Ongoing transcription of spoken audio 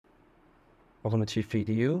Welcome to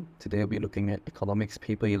qiphyedu. Today we'll be looking at Economics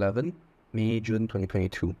Paper 11, May-June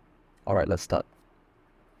 2022. Alright, let's start.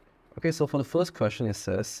 Okay, so for the first question, it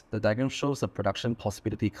says, the diagram shows a production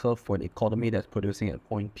possibility curve for an economy that's producing at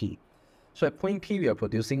point P. So at point P, we are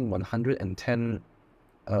producing 110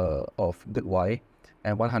 of good Y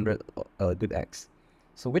and 100 good X.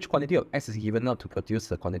 So which quantity of X is given out to produce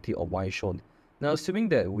the quantity of Y shown? Now, assuming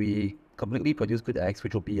that we completely produce good X,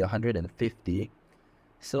 which will be 150,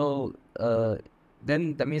 so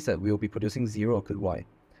then that means that we will be producing 0 good Y.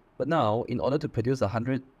 But now, in order to produce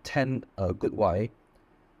 110 good Y,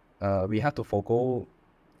 we have to forego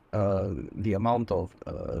the amount of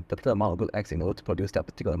particular amount of good X in order to produce that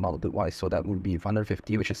particular amount of good Y. So that would be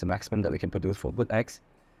 150, which is the maximum that we can produce for good X,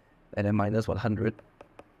 and then minus 100,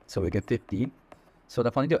 so we get 50. So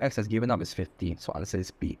the quantity of X that's given up is 50. So answer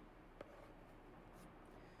is B.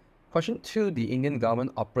 Question 2: the Indian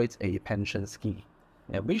government operates a pension scheme.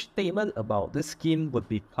 And which statement about this scheme would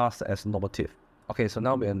be classed as normative? Okay, so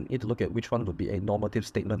now we need to look at which one would be a normative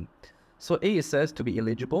statement. So A, it says to be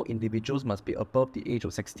eligible, individuals must be above the age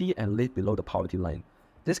of 60 and live below the poverty line.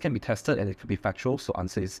 This can be tested and it could be factual, so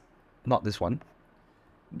answer is not this one.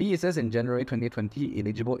 B, it says in January 2020,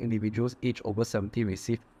 eligible individuals aged over 70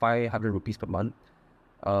 receive 500 rupees per month,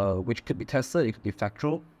 which could be tested, it could be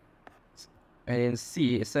factual. And in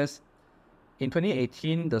C, it says in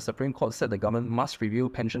 2018, the Supreme Court said the government must review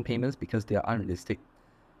pension payments because they are unrealistic.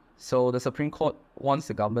 So the Supreme Court wants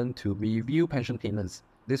the government to review pension payments.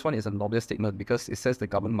 This one is a normative statement because it says the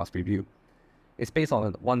government must review. It's based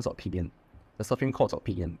on one's opinion, the Supreme Court's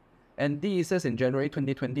opinion. And D, it says in January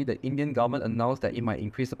 2020, the Indian government announced that it might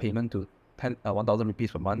increase the payment to 1,000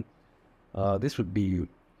 rupees per month. This would be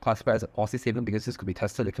classified as a policy statement because this could be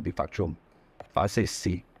tested, it could be factual. I say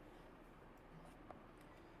C.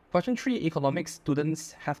 Question 3, economics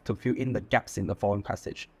students have to fill in the gaps in the following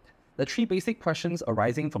passage. The 3 basic questions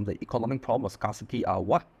arising from the economic problem of scarcity are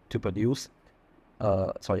what to produce,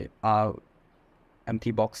 are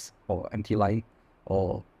empty box or empty line,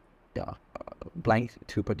 or blank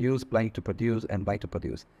to produce, and blank to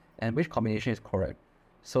produce. And which combination is correct?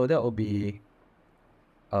 So that will be,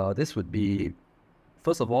 this would be,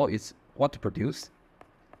 first of all, it's what to produce,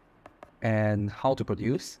 and how to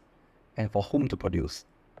produce, and for whom to produce.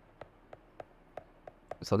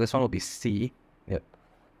 So this one will be C. Yep.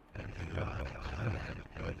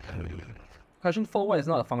 Question 4, what is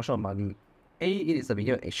not a function of money? A, it is a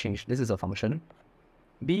medium of exchange. This is a function.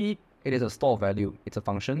 B, it is a store of value. It's a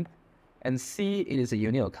function. And C, it is a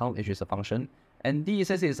unit account, which is a function. And D, it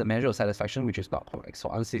says it is a measure of satisfaction, which is not correct.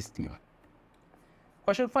 So answer is D.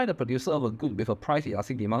 Question 5, the producer of a good with a price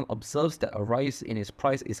elastic demand observes that a rise in its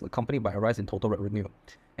price is accompanied by a rise in total revenue.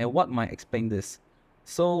 And what might explain this?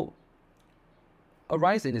 So a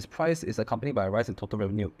rise in its price is accompanied by a rise in total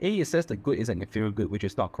revenue. A, it says the good is an inferior good, which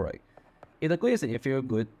is not correct. If the good is an inferior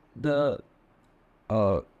good,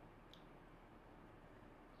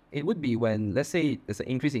 it would be when, let's say, there's an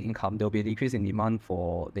increase in income, there will be a decrease in demand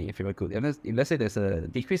for the inferior good. If let's say there's a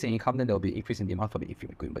decrease in income, then there will be an increase in demand for the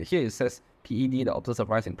inferior good. But here it says PED that observes a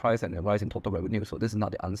rise in price and a rise in total revenue, so this is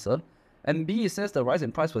not the answer. And B, it says the rise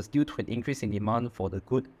in price was due to an increase in demand for the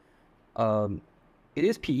good. It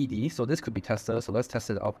is PED, so this could be tested, so let's test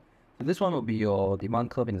it out. So this one will be your demand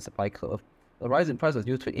curve and the supply curve. The rise in price was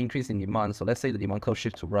due to an increase in demand, so let's say the demand curve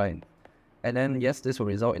shifts to right. And then, yes, this will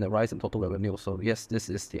result in a rise in total revenue, so yes, this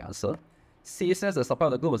is the answer. C says the supply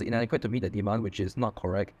of the good was inadequate to meet the demand, which is not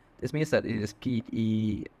correct. This means that it is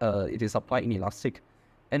it is supply inelastic.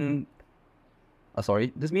 And,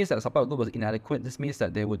 this means that the supply of the good was inadequate. This means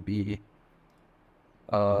that there would be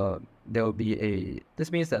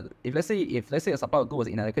this means that if let's say a supply of good was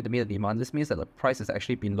inadequate to meet the demand, this means that the price is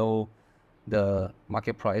actually below the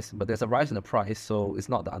market price, but there's a rise in the price, so it's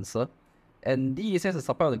not the answer. And D, it says the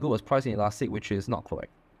supply of the good was price inelastic, which is not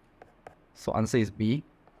correct. So answer is B.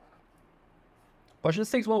 Question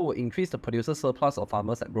 6, what will increase the producer surplus of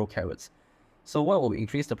farmers that grow carrots? So what will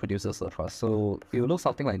increase the producer surplus? So it will look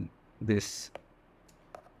something like this.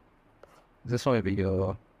 This one will be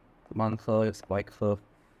your demand curve, supply curve.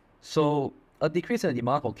 So a decrease in the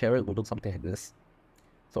demand for carrot will look something like this.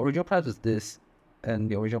 So original price was this, and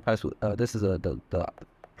the original price would, this is the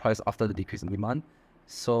price after the decrease in demand.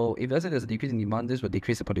 So if let's say there's a decrease in demand, this will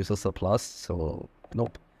decrease the producer surplus. So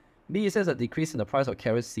nope. B, it says a decrease in the price of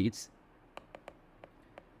carrot seeds.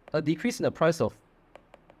 A decrease in the price of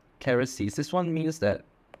carrot seeds. This one means that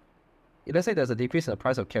if let's say there's a decrease in the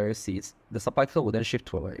price of carrot seeds, the supply curve will then shift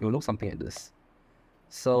to it will look something like this.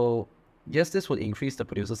 So yes, this would increase the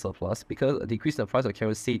producer surplus because a decrease in the price of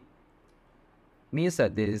carrot seed means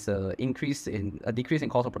that there is a decrease in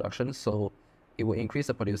cost of production. So it will increase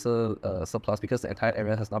the producer surplus because the entire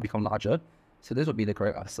area has now become larger. So this would be the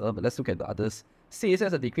correct answer, but let's look at the others. C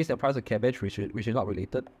says a decrease in the price of cabbage, which is not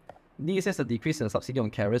related. D says a decrease in the subsidy on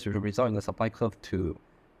carrots, which will result in the supply curve to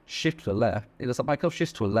shift to the left. If the supply curve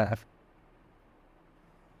shifts to the left,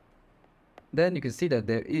 then you can see that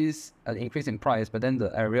there is an increase in price, but then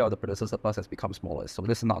the area of the producer surplus has become smaller. So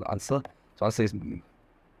this is not the answer. So answer is B.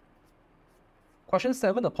 Question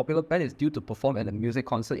 7. A popular band is due to perform at a music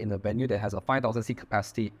concert in a venue that has a 5,000 seat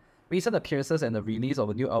capacity. Recent appearances and the release of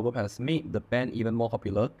a new album has made the band even more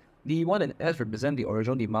popular. D1 and S represent the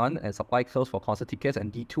original demand and supply curves for concert tickets,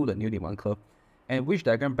 and D2 the new demand curve. And which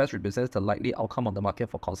diagram best represents the likely outcome of the market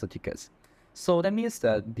for concert tickets? So that means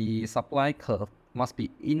that the supply curve must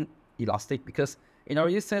be inelastic, because it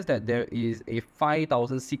already says that there is a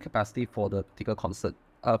 5,000 seat capacity for the particular concert,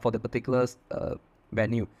 for the particular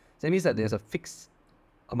venue. So that means that there's a fixed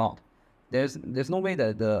amount. There's no way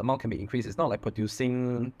that the amount can be increased. It's not like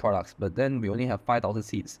producing products, but then we only have 5,000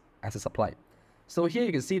 seats as a supply. So here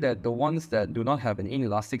you can see that the ones that do not have an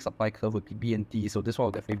inelastic supply curve would be B and D. So this one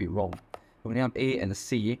will definitely be wrong. We only have A and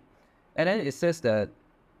C. And then it says that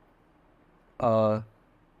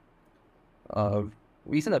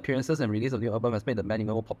recent appearances and release of new album has made the band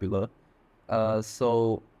even more popular.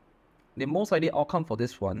 So the most likely outcome for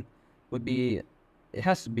this one would be, it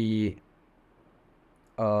has to be,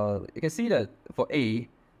 you can see that for A,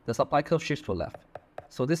 the supply curve shifts to the left.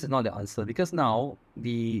 So this is not the answer, because now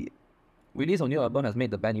the release of new album has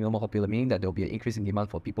made the band even more popular, meaning that there will be an increase in demand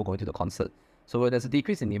for people going to the concert. So when there's a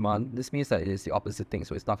decrease in demand, this means that it is the opposite thing,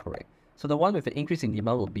 so it's not correct. So the one with an increase in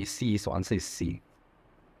demand will be C, so answer is C.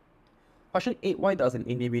 Question 8. Why does an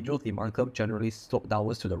individual demand curve generally slope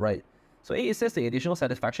downwards to the right? So A, it says the additional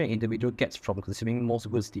satisfaction an individual gets from consuming most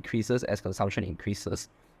goods decreases as consumption increases,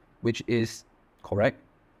 which is correct.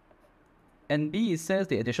 And B, it says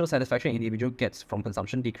the additional satisfaction an individual gets from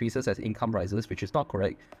consumption decreases as income rises, which is not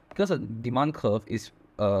correct, because the demand curve is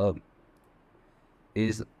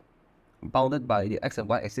bounded by the x and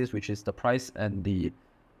y axis, which is the price and the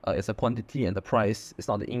it's a quantity, and the price is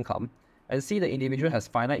not the income. And C, the individual has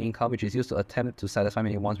finite income, which is used to attempt to satisfy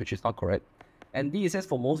many wants, which is not correct. And D, it says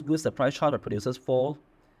for most goods, the price charged by producers fall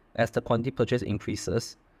as the quantity purchase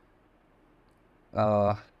increases.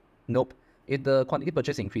 Nope. If the quantity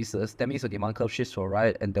purchase increases, that means the demand curve shifts to the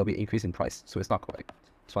right and there'll be an increase in price. So it's not correct.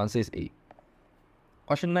 So answer is A.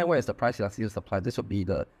 Question 9. What is the price elasticity of supply? This would be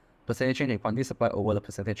the percentage change in quantity supply over the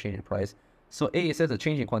percentage change in price. So A, it says the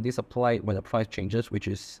change in quantity supply when the price changes, which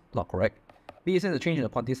is not correct. B, it says the change in the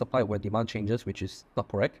quantity supply when demand changes, which is not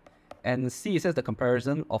correct. And C, it says the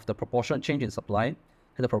comparison of the proportionate change in supply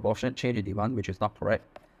to the proportionate change in demand, which is not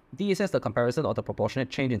correct. D, it says the comparison of the proportionate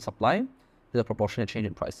change in supply to the proportionate change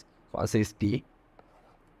in price. So answer is D.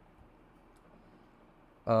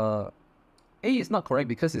 A is not correct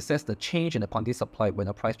because it says the change in the quantity supply when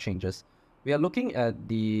the price changes. We are looking at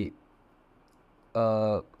the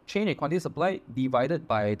change in quantity supply divided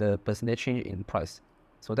by the percentage change in price.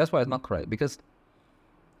 So that's why it's not correct, because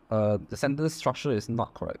the sentence structure is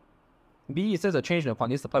not correct. B, it says the change in the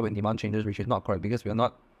quantity supply when demand changes, which is not correct, because we are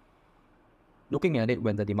not looking at it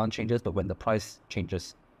when the demand changes, but when the price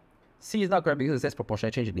changes. C is not correct because it says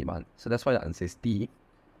proportionate change in demand. So that's why the answer is D.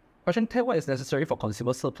 Question 10. What is necessary for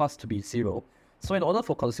consumer surplus to be zero? So in order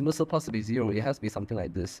for consumer surplus to be zero, it has to be something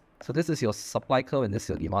like this. So this is your supply curve and this is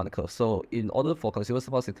your demand curve. So in order for consumer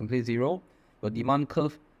surplus to be completely zero, your demand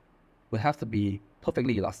curve will have to be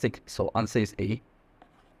perfectly elastic. So answer is A.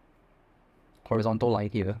 Horizontal line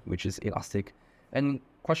here, which is elastic. And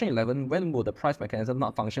question 11. When will the price mechanism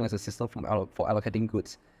not function as a system for allocating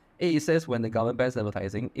goods? A, it says when the government bans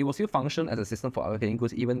advertising, it will still function as a system for allocating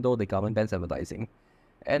goods even though the government bans advertising.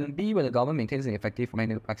 And B, when the government maintains an effective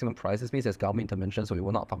maximum price, this means there's government intervention, so it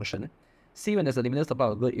will not function. C, when there's a limited supply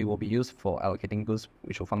of goods, it will be used for allocating goods,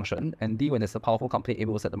 which will function. And D, when there's a powerful company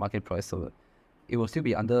able to set the market price, so it will still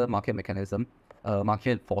be under market mechanism,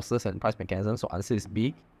 market forces and price mechanism. So answer is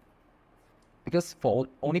B. Because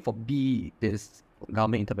only for B is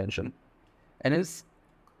government intervention. And it's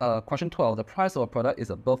question 12. The price of a product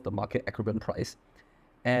is above the market equilibrium price.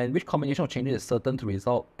 And which combination of changes is certain to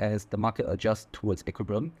result as the market adjusts towards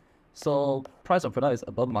equilibrium? So price of product is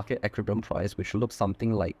above market equilibrium price, which looks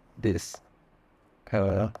something like this.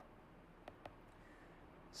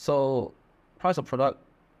 So price of product,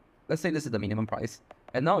 let's say this is the minimum price.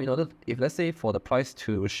 And now in order, if let's say for the price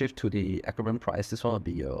to shift to the equilibrium price, this one will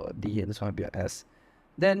be your D and this one will be your S.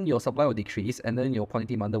 Then your supply will decrease and then your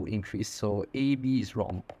quantity demanded will increase. So A, B is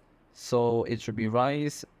wrong. So it should be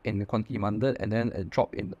rise in the quantity demanded and then a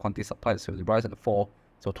drop in the quantity supplied. So the rise and the fall.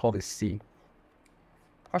 So 12 is C.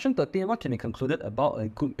 Question 13, what can be concluded about a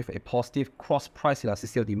good with a positive cross-price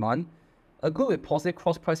elasticity of demand? A good with positive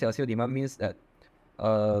cross-price elasticity of demand means that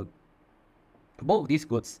both of these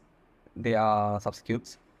goods, they are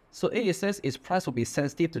substitutes. So it says its price will be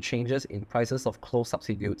sensitive to changes in prices of close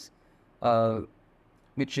substitutes,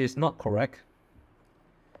 which is not correct.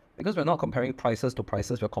 Because we're not comparing prices to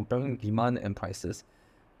prices, we're comparing demand and prices.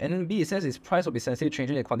 And then B, it says its price will be sensitive to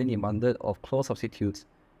changes in the quantity demanded of close substitutes,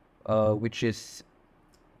 which is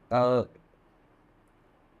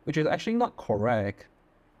actually not correct.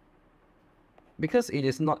 Because it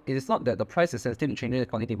is not that the price is sensitive to changes in the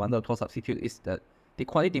quantity demanded of close substitute, it's that the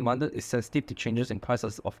quantity demanded is sensitive to changes in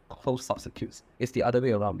prices of close substitutes. It's the other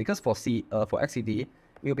way around. Because for XCD, it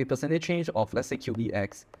will be percentage change of, let's say,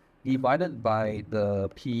 QDX divided by the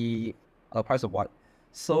price of Y.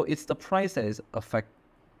 So it's the price that is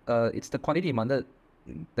it's the quantity demanded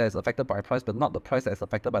that is affected by price, but not the price that is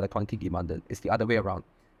affected by the quantity demanded. It's the other way around.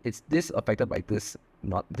 It's this affected by this,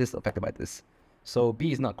 not this affected by this. So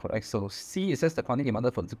B is not correct. So C, it says the quantity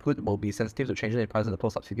demanded for the good will be sensitive to changes in price of the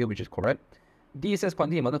close substitute, which is correct. D says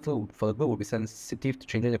quantity demanded for the good will be sensitive to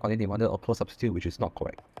changes in the quantity demanded of close substitute, which is not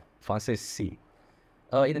correct. So answer is C.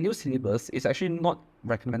 In the new syllabus, it's actually not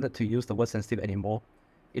recommended to use the word sensitive anymore.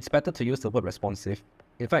 It's better to use the word responsive.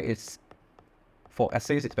 In fact, for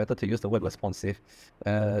essays, it's better to use the word responsive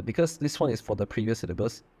because this one is for the previous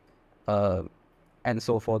syllabus. And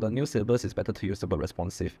so for the new syllabus, it's better to use the word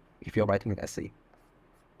responsive if you're writing an essay.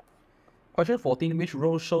 Question 14, which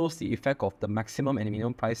row shows the effect of the maximum and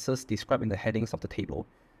minimum prices described in the headings of the table?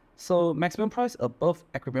 So maximum price above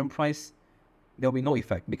equilibrium price, there will be no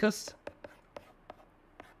effect because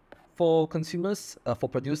for consumers, for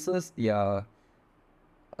producers,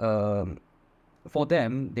 for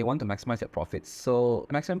them, they want to maximize their profits. So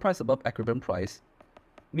maximum price above equilibrium price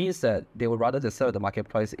means that they would rather just sell at the market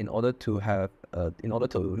price in order to have,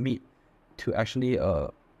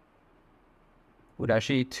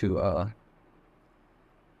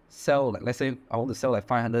 sell, like, let's say I want to sell like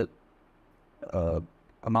 500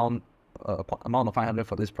 amount of 500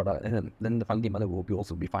 for this product, and then the final demand will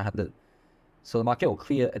also be 500. So the market will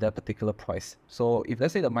clear at that particular price. So if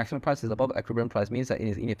let's say the maximum price is above equilibrium price, means that it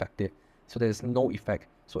is ineffective. So there is no effect.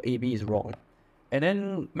 So AB is wrong. And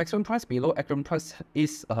then maximum price below equilibrium price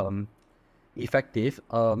is effective.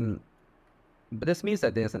 But this means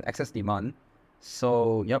that there's an excess demand.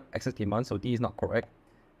 So yep, excess demand. So D is not correct.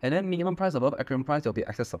 And then minimum price above equilibrium price, there will be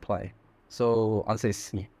excess supply. So answer is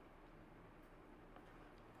C.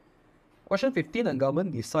 Question 15, the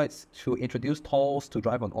government decides to introduce tolls to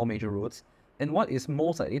drive on all major roads. And what is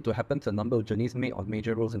most likely to happen to the number of journeys made on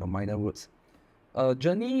major roads and on minor roads?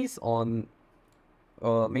 Journeys on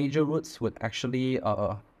major roads would actually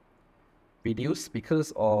reduce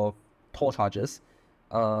because of toll charges.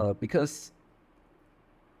 Because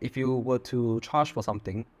if you were to charge for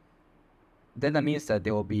something, then that means that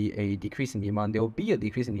there will be a decrease in demand. There will be a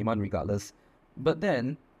decrease in demand regardless. But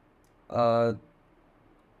then,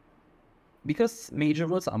 because major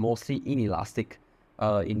roads are mostly inelastic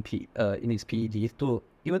in its PED, so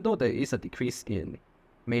even though there is a decrease in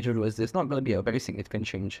major roads, there's not going to be a very significant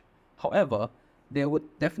change. However, there would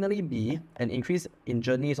definitely be an increase in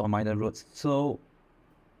journeys on minor roads. So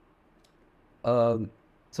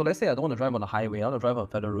let's say I don't want to drive on the highway, I want to drive on a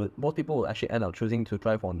federal road. Most people will actually end up choosing to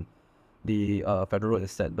drive on the federal road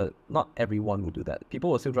instead, but not everyone will do that.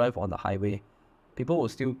 People will still drive on the highway. People will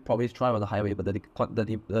still probably drive on the highway, but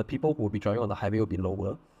the people who will be driving on the highway will be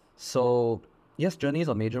lower. So yes, journeys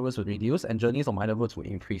on major roads will reduce and journeys on minor roads will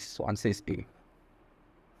increase. So answer is A.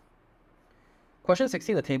 Question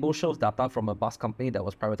 16, the table shows data from a bus company that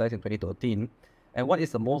was privatized in 2013. And what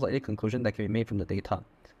is the most likely conclusion that can be made from the data?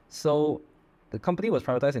 So the company was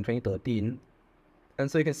privatized in 2013. And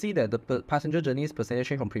so you can see that the passenger journeys percentage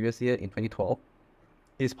change from previous year in 2012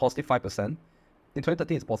 is positive 5%. In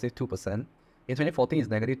 2013, it's positive 2%. In 2014, it's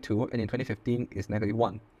negative 2%. And in 2015, it's negative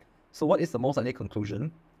 1%. So what is the most likely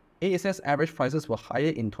conclusion? A, it says average prices were higher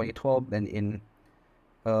in 2012 than in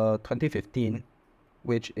 2015,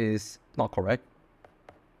 which is not correct.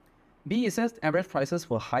 B, it says average prices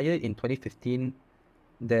were higher in 2015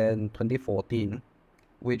 than 2014,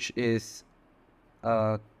 which is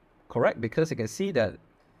correct because you can see that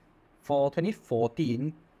for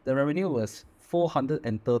 2014, the revenue was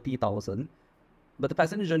 430,000, but the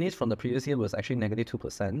passenger journeys from the previous year was actually negative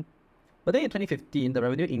 2%. But then in 2015, the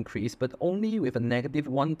revenue increased, but only with a negative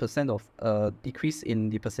 1% of decrease in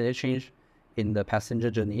the percentage change in the passenger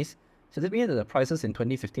journeys. So that means that the prices in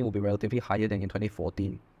 2015 will be relatively higher than in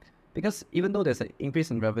 2014. Because even though there's an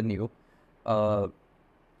increase in revenue,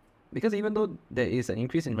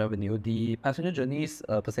 the passenger journeys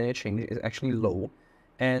percentage change is actually low.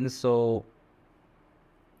 And so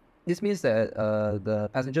this means that the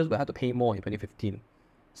passengers will have to pay more in 2015.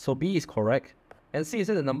 So B is correct. And C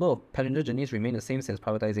says the number of passenger journeys remain the same since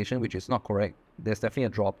privatization, which is not correct. There's definitely a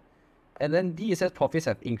drop. And then D says profits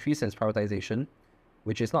have increased since privatization,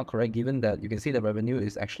 which is not correct given that you can see the revenue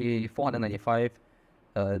is actually 495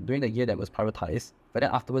 during the year that was privatized. But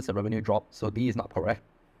then afterwards the revenue dropped. So D is not correct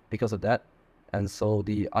because of that. And so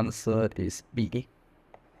the answer is B.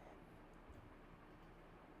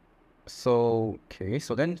 So, okay,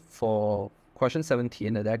 so then for question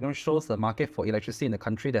 17, the diagram shows the market for electricity in a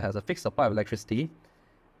country that has a fixed supply of electricity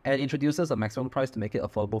and introduces a maximum price to make it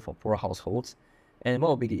affordable for poor households. And what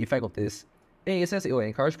will be the effect of this? A, it says it will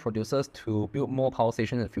encourage producers to build more power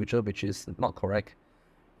stations in the future, which is not correct.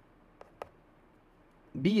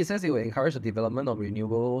 B, it says it will encourage the development of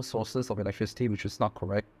renewable sources of electricity, which is not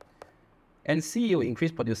correct. And C, it will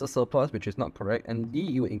increase producer surplus, which is not correct. And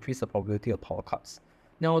D, it will increase the probability of power cuts.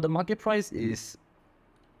 Now, the market price is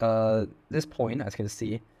this point, as you can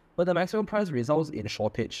see, but the maximum price results in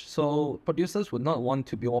shortage. So producers would not want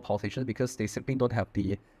to build more power stations because they simply don't have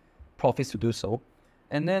the profits to do so.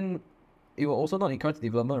 And then it will also not encourage the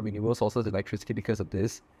development of renewable sources of electricity because of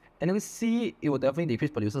this. And then C, it will definitely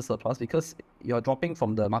decrease producer surplus because you're dropping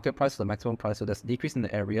from the market price to the maximum price, so there's a decrease in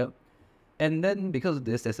the area. And then because of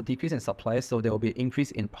this, there's a decrease in supply, so there will be an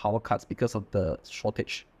increase in power cuts because of the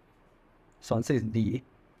shortage. So answer is D.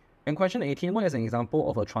 And question 18, what is an example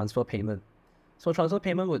of a transfer payment? So transfer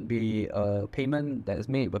payment would be a payment that is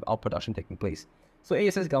made without production taking place. So A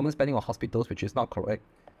says government spending on hospitals, which is not correct.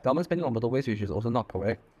 Government spending on motorways, which is also not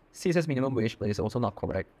correct. C says minimum wage, but it's also not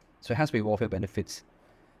correct. So it has to be welfare benefits.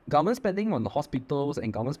 Government spending on hospitals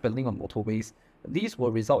and government spending on motorways, these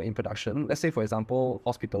will result in production. Let's say, for example,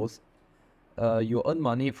 hospitals. You earn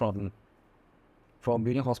money from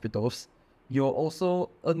building hospitals. You'll also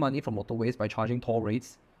earn money from motorways by charging toll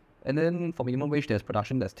rates. And then for minimum wage, there's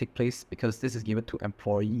production that's take place because this is given to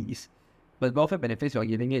employees. But welfare benefits, you're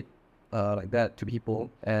giving it like that to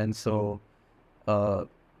people. And so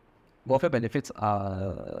welfare benefits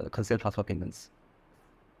are considered transfer payments.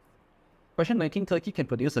 Question 19, Turkey can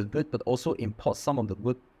produce a good but also import some of the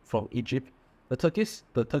good from Egypt. The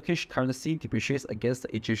Turkish currency depreciates against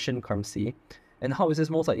the Egyptian currency. And how is this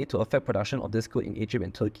most likely to affect production of this good in Egypt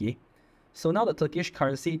and Turkey? So now the Turkish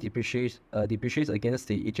currency depreciates against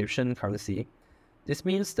the Egyptian currency. This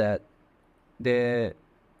means that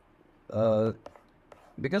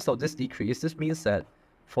because of this decrease, this means that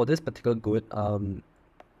for this particular good,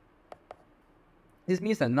 this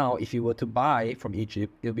means that now if you were to buy from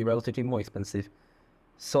Egypt, it'll be relatively more expensive.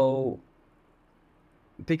 So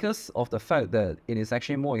because of the fact that it is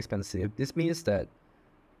actually more expensive, this means that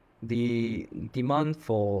the demand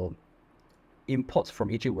for imports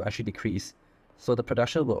from Egypt will actually decrease. So the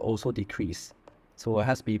production will also decrease. So it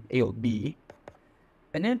has to be A or B.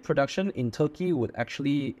 And then production in Turkey would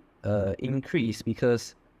actually increase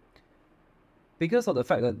because of the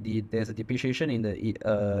fact that there's a depreciation in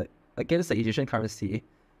the against the Egyptian currency.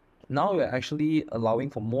 Now we're actually allowing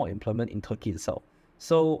for more employment in Turkey itself.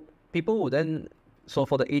 So people would then, so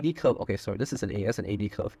for the AD curve, okay, sorry, this is an AS and AD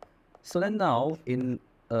curve. So then now in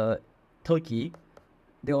Turkey,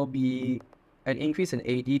 there will be an increase in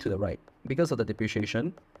AD to the right because of the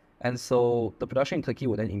depreciation. And so the production in Turkey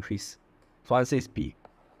will then increase. So answer is B.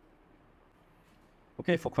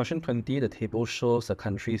 Okay, for question 20, the table shows the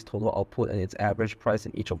country's total output and its average price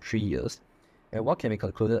in each of 3 years. And what can be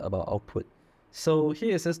concluded about output? So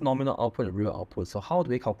here it says nominal output and real output. So how do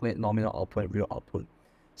we calculate nominal output and real output?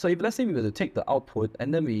 So if let's say we were to take the output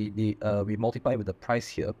and then we multiply with the price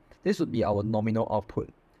here, this would be our nominal output.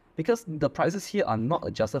 Because the prices here are not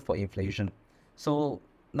adjusted for inflation. So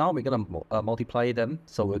now we're going to multiply them.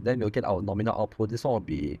 So then we'll get our nominal output. This one will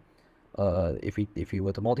be, if we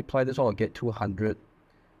were to multiply this one, we'll get 200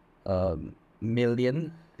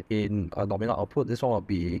 million in nominal output. This one will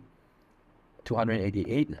be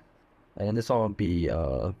 288, and then this one will be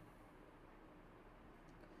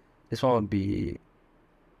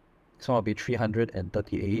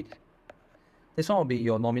 338. This one will be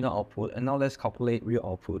your nominal output. And now let's calculate real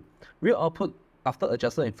output. Real output after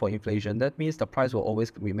adjusted for inflation, that means the price will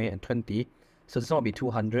always remain at 20. So this one will be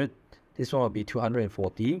 200, this one will be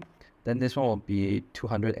 240, then this one will be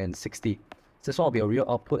 260. This one will be a real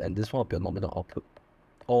output and this one will be a nominal output.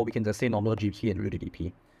 Or we can just say nominal GDP and real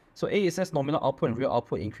GDP. So A, it says nominal output and real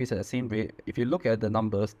output increase at the same rate. If you look at the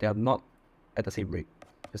numbers, they are not at the same rate.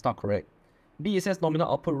 It's not correct. B, it says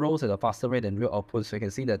nominal output rose at a faster rate than real output. So you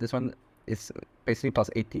can see that this one is basically plus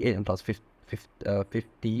 88 and plus 50.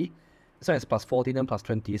 This one is plus 14 and plus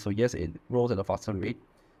 20. So yes, it rose at a faster rate.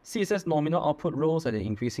 C says nominal output rose at an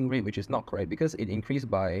increasing rate, which is not correct because it increased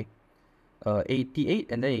by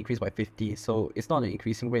 88 and then it increased by 50. So it's not an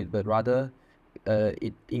increasing rate, but rather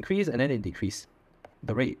it increased and then it decreased.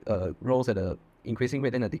 The rate rose at an increasing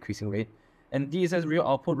rate and a decreasing rate. And D says real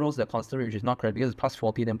output rose at a constant rate, which is not correct because it's plus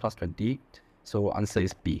 40 then plus 20. So answer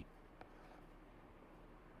is B.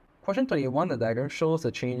 Question 21, the diagram shows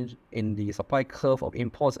the change in the supply curve of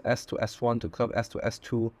imports S to S1 to curve S to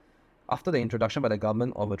S2 after the introduction by the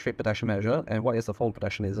government of a trade protection measure, and what is the form of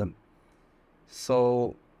protectionism.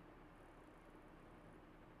 So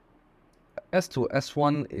S to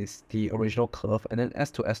S1 is the original curve, and then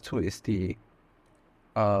S to S2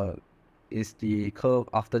 is the curve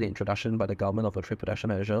after the introduction by the government of a trade protection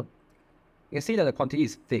measure. You can see that the quantity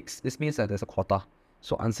is fixed. This means that there's a quota.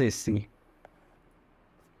 So answer is C.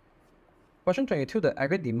 Question 22, the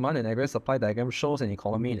aggregate demand and aggregate supply diagram shows an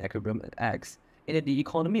economy in equilibrium at X. In the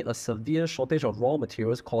economy, a severe shortage of raw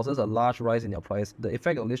materials causes a large rise in their price. The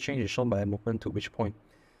effect of this change is shown by a movement to which point?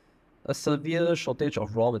 A severe shortage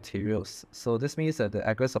of raw materials. So this means that the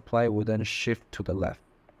aggregate supply will then shift to the left.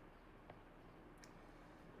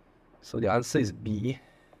 So the answer is B,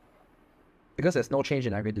 because there's no change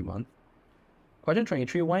in aggregate demand. Question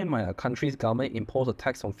 23, why might a country's government impose a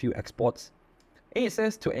tax on fuel exports? A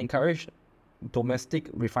says to encourage domestic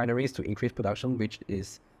refineries to increase production, which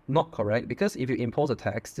is not correct, because if you impose a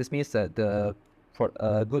tax, this means that the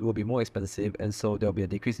good will be more expensive, and so there will be a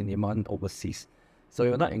decrease in demand overseas. So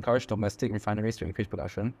you will not encourage domestic refineries to increase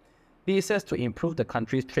production. B says to improve the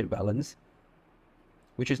country's trade balance,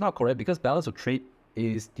 which is not correct because balance of trade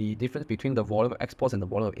is the difference between the volume of exports and the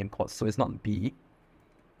volume of imports, so it's not B.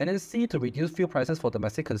 And then C, to reduce fuel prices for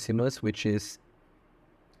domestic consumers, which is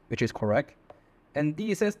correct. And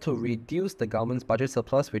D says to reduce the government's budget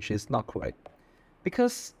surplus, which is not correct.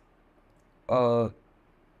 Because if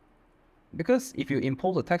you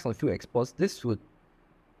impose a tax on fuel exports, this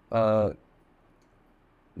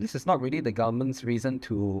is not really the government's reason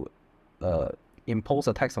to impose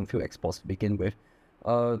a tax on fuel exports to begin with.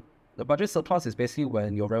 The budget surplus is basically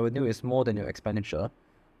when your revenue is more than your expenditure.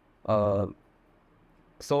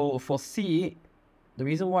 So for C, the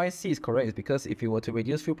reason why C is correct is because if you were to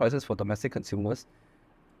reduce fuel prices for domestic consumers,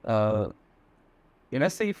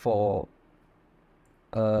 let's say for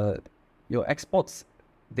your exports,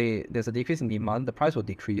 there's a decrease in demand, the price will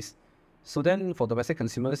decrease. So then for domestic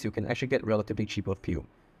consumers, you can actually get relatively cheaper fuel.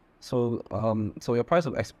 So so your price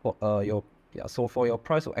of export, so for your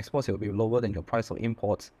price of exports, it will be lower than your price of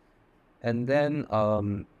imports. And then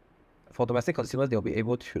for domestic consumers, they'll be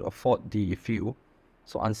able to afford the fuel.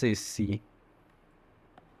 So answer is C.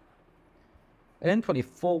 And then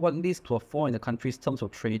 24, what leads to a fall in the country's terms of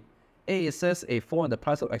trade? A, it says a fall in the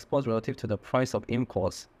price of exports relative to the price of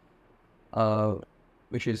imports,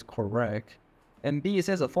 which is correct. And B, it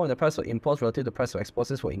says a fall in the price of imports relative to the price of exports.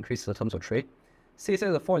 This will increase the terms of trade. C, it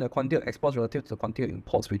says a fall in the quantity of exports relative to the quantity of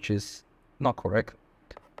imports, which is not correct.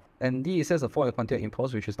 And D, it says a fall in the quantity of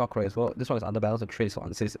imports, which is not correct as well. This one is under balance of trade, so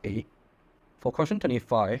answer is A. For question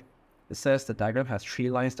 25, it says the diagram has 3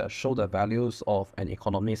 lines that show the values of an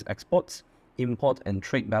economy's exports, import, and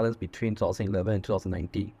trade balance between 2011 and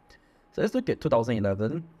 2019. So let's look at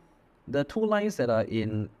 2011. The 2 lines that are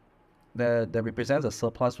in that represents a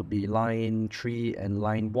surplus would be line 3 and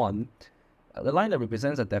line 1. The line that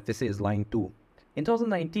represents a deficit is line 2. In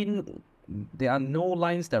 2019, there are no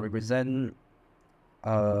lines that represent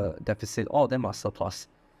deficit. All of them are surplus.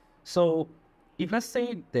 So if let's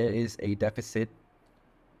say there is a deficit,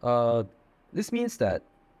 this means that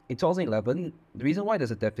in 2011, the reason why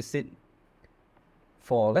there's a deficit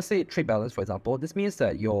for, let's say, trade balance, for example, this means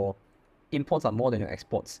that your imports are more than your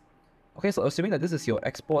exports. Okay, so assuming that this is your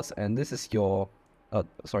exports and this is your,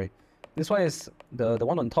 this one is, the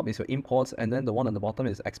one on top is your imports and then the one on the bottom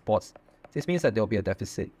is exports. This means that there will be a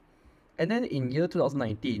deficit. And then in year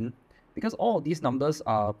 2019, because all of these numbers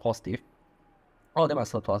are positive, all of them are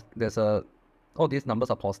surplus, all these numbers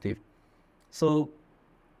are positive. So,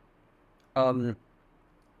 but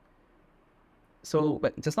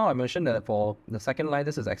just now I mentioned that for the second line,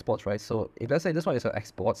 this is exports, right? So if let's say this one is your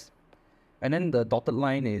exports, and then the dotted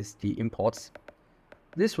line is the imports,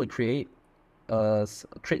 this would create a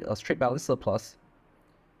trade balance surplus,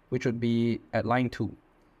 which would be at line 2.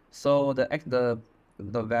 So the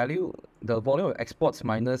volume of exports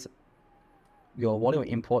minus your volume of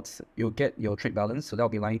imports, you'll get your trade balance, so that'll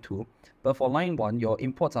be line 2. But for line 1, your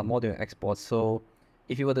imports are more than your exports. So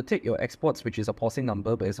if you were to take your exports, which is a positive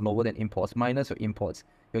number but it's lower than imports, minus your imports,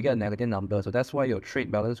 you'll get a negative number. So that's why your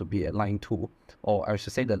trade balance would be at line 2, or I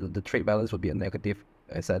should say that the trade balance would be a negative,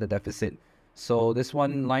 it's at a deficit. So this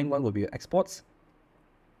one, line 1 will be your exports,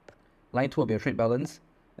 line 2 will be your trade balance,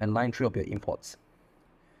 and line 3 will be imports.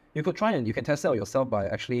 You can test out yourself by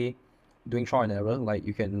actually doing trial and error. Like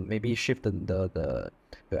you can maybe shift the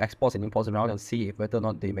exports and imports around and see if whether or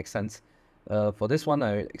not they make sense. For this one,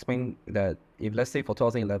 I explained that if let's say for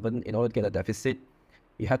 2011, in order to get a deficit,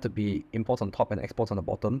 you have to be imports on top and exports on the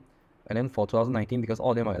bottom. And then for 2019, because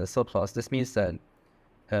all of them are at a surplus, this means that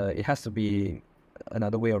it has to be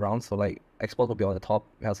another way around. So like exports will be on the top,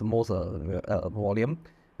 it has the most volume,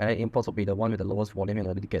 and then imports will be the one with the lowest volume in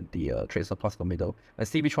order to get the trade surplus in the middle. And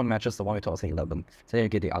see which one matches the one with 2011. So then you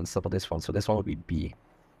get the answer for this one. So this one will be B.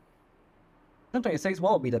 Question 26,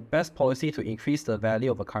 what would be the best policy to increase the value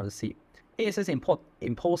of a currency? A, it says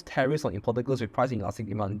impose tariffs on imported goods with price inelastic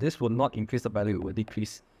demand. This will not increase the value, it will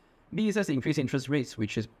decrease. B, it says increase interest rates,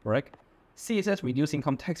 which is correct. C, it says reduce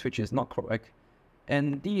income tax, which is not correct.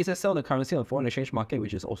 And D, it says sell the currency on the foreign exchange market,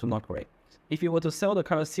 which is also not correct. If you were to sell the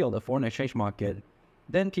currency on the foreign exchange market,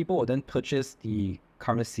 then people will then purchase the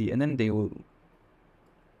currency, and then they will...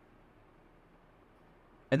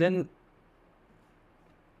 And then,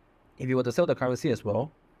 if you were to sell the currency as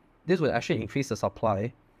well, this would actually increase the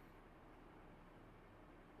supply.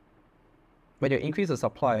 When you increase the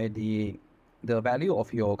supply, the value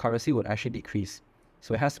of your currency would actually decrease.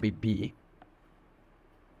 So it has to be B.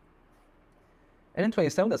 And then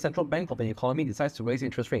 27, the central bank of an economy decides to raise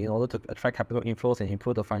interest rate in order to attract capital inflows and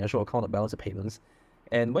improve the financial account of balance of payments.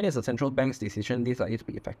 And when is the central bank's decision, these are likely to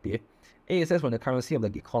be effective. A, it says when the currency of the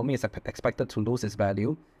economy is expected to lose its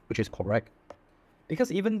value, which is correct.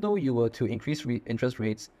 Because even though you were to increase interest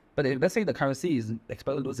rates, but if let's say the currency is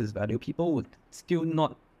expected to lose its value, people would still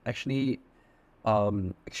not actually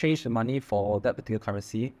exchange the money for that particular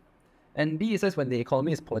currency. And B, it says when the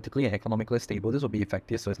economy is politically and economically stable, this will be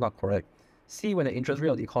effective, so it's not correct. C, when the interest rate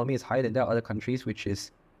of the economy is higher than that of other countries, which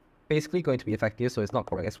is basically going to be effective, so it's not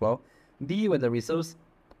correct as well. D, when the reserves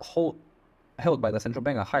held by the central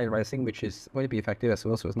bank are high and rising, which is going to be effective as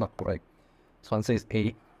well, so it's not correct. So answer is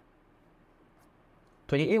A.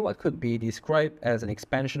 28, what could be described as an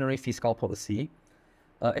expansionary fiscal policy?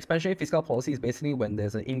 Expansionary fiscal policy is basically when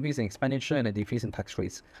there's an increase in expenditure and a decrease in tax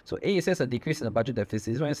rates. So A, it says a decrease in the budget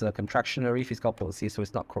deficit. This one is a contractionary fiscal policy, so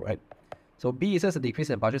it's not correct. So B, it says a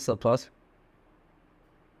decrease in budget surplus,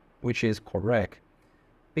 which is correct.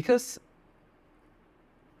 Because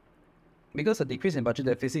a decrease in budget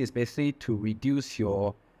deficit is basically to reduce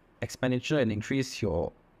your expenditure and increase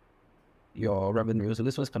your revenue. So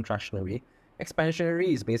this one's contractionary. Expansionary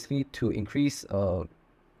is basically to increase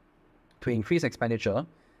expenditure,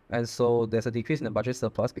 and so there's a decrease in the budget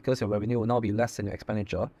surplus because your revenue will now be less than your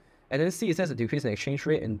expenditure. And then C, it says a decrease in exchange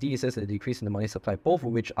rate, and D, it says a decrease in the money supply, both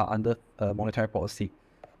of which are under monetary policy.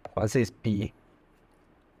 I'll say it's B.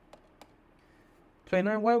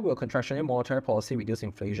 29, why will contractionary monetary policy reduce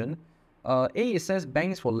inflation? A, it says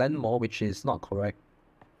banks will lend more, which is not correct.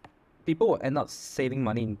 People will end up saving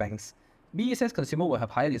money in banks. B, it says consumer will have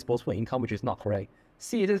higher disposable income, which is not correct.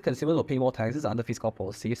 C, it says consumers will pay more taxes under fiscal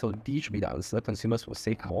policy, so D should be the answer. Consumers will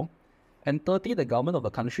save more. And 30, the government of the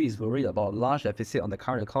country is worried about a large deficit on the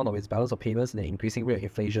current account of its balance of payments and the increasing rate of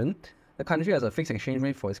inflation. The country has a fixed exchange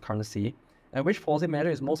rate for its currency. And which policy measure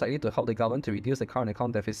is most likely to help the government to reduce the current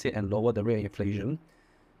account deficit and lower the rate of inflation?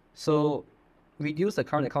 So, reduce the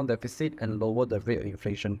current account deficit and lower the rate of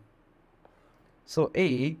inflation. So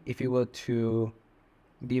A, if you were to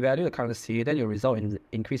devalue the currency, then it will result in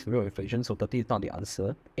increased rate of inflation, so 30 is not the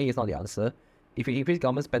answer. A is not the answer. If you increase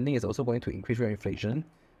government spending, it's also going to increase rate of inflation.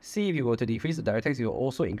 C, if you were to decrease the direct tax, it will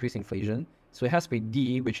also increase inflation. So it has to be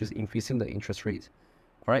D, which is increasing the interest rate.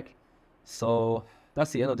 Alright, so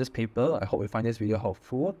that's the end of this paper. I hope you find this video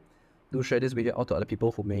helpful. Do share this video out to other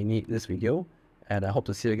people who may need this video. And I hope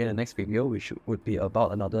to see you again in the next video, which would be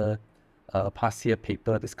about another past year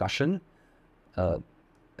paper discussion. And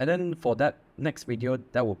then for that next video,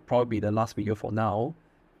 that will probably be the last video for now.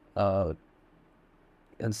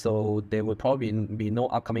 And so there will probably be no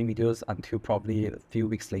upcoming videos until probably a few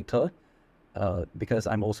weeks later. Because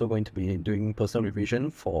I'm also going to be doing personal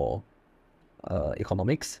revision for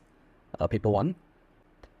economics, paper 1.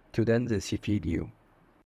 Till then, this is qiphyedu.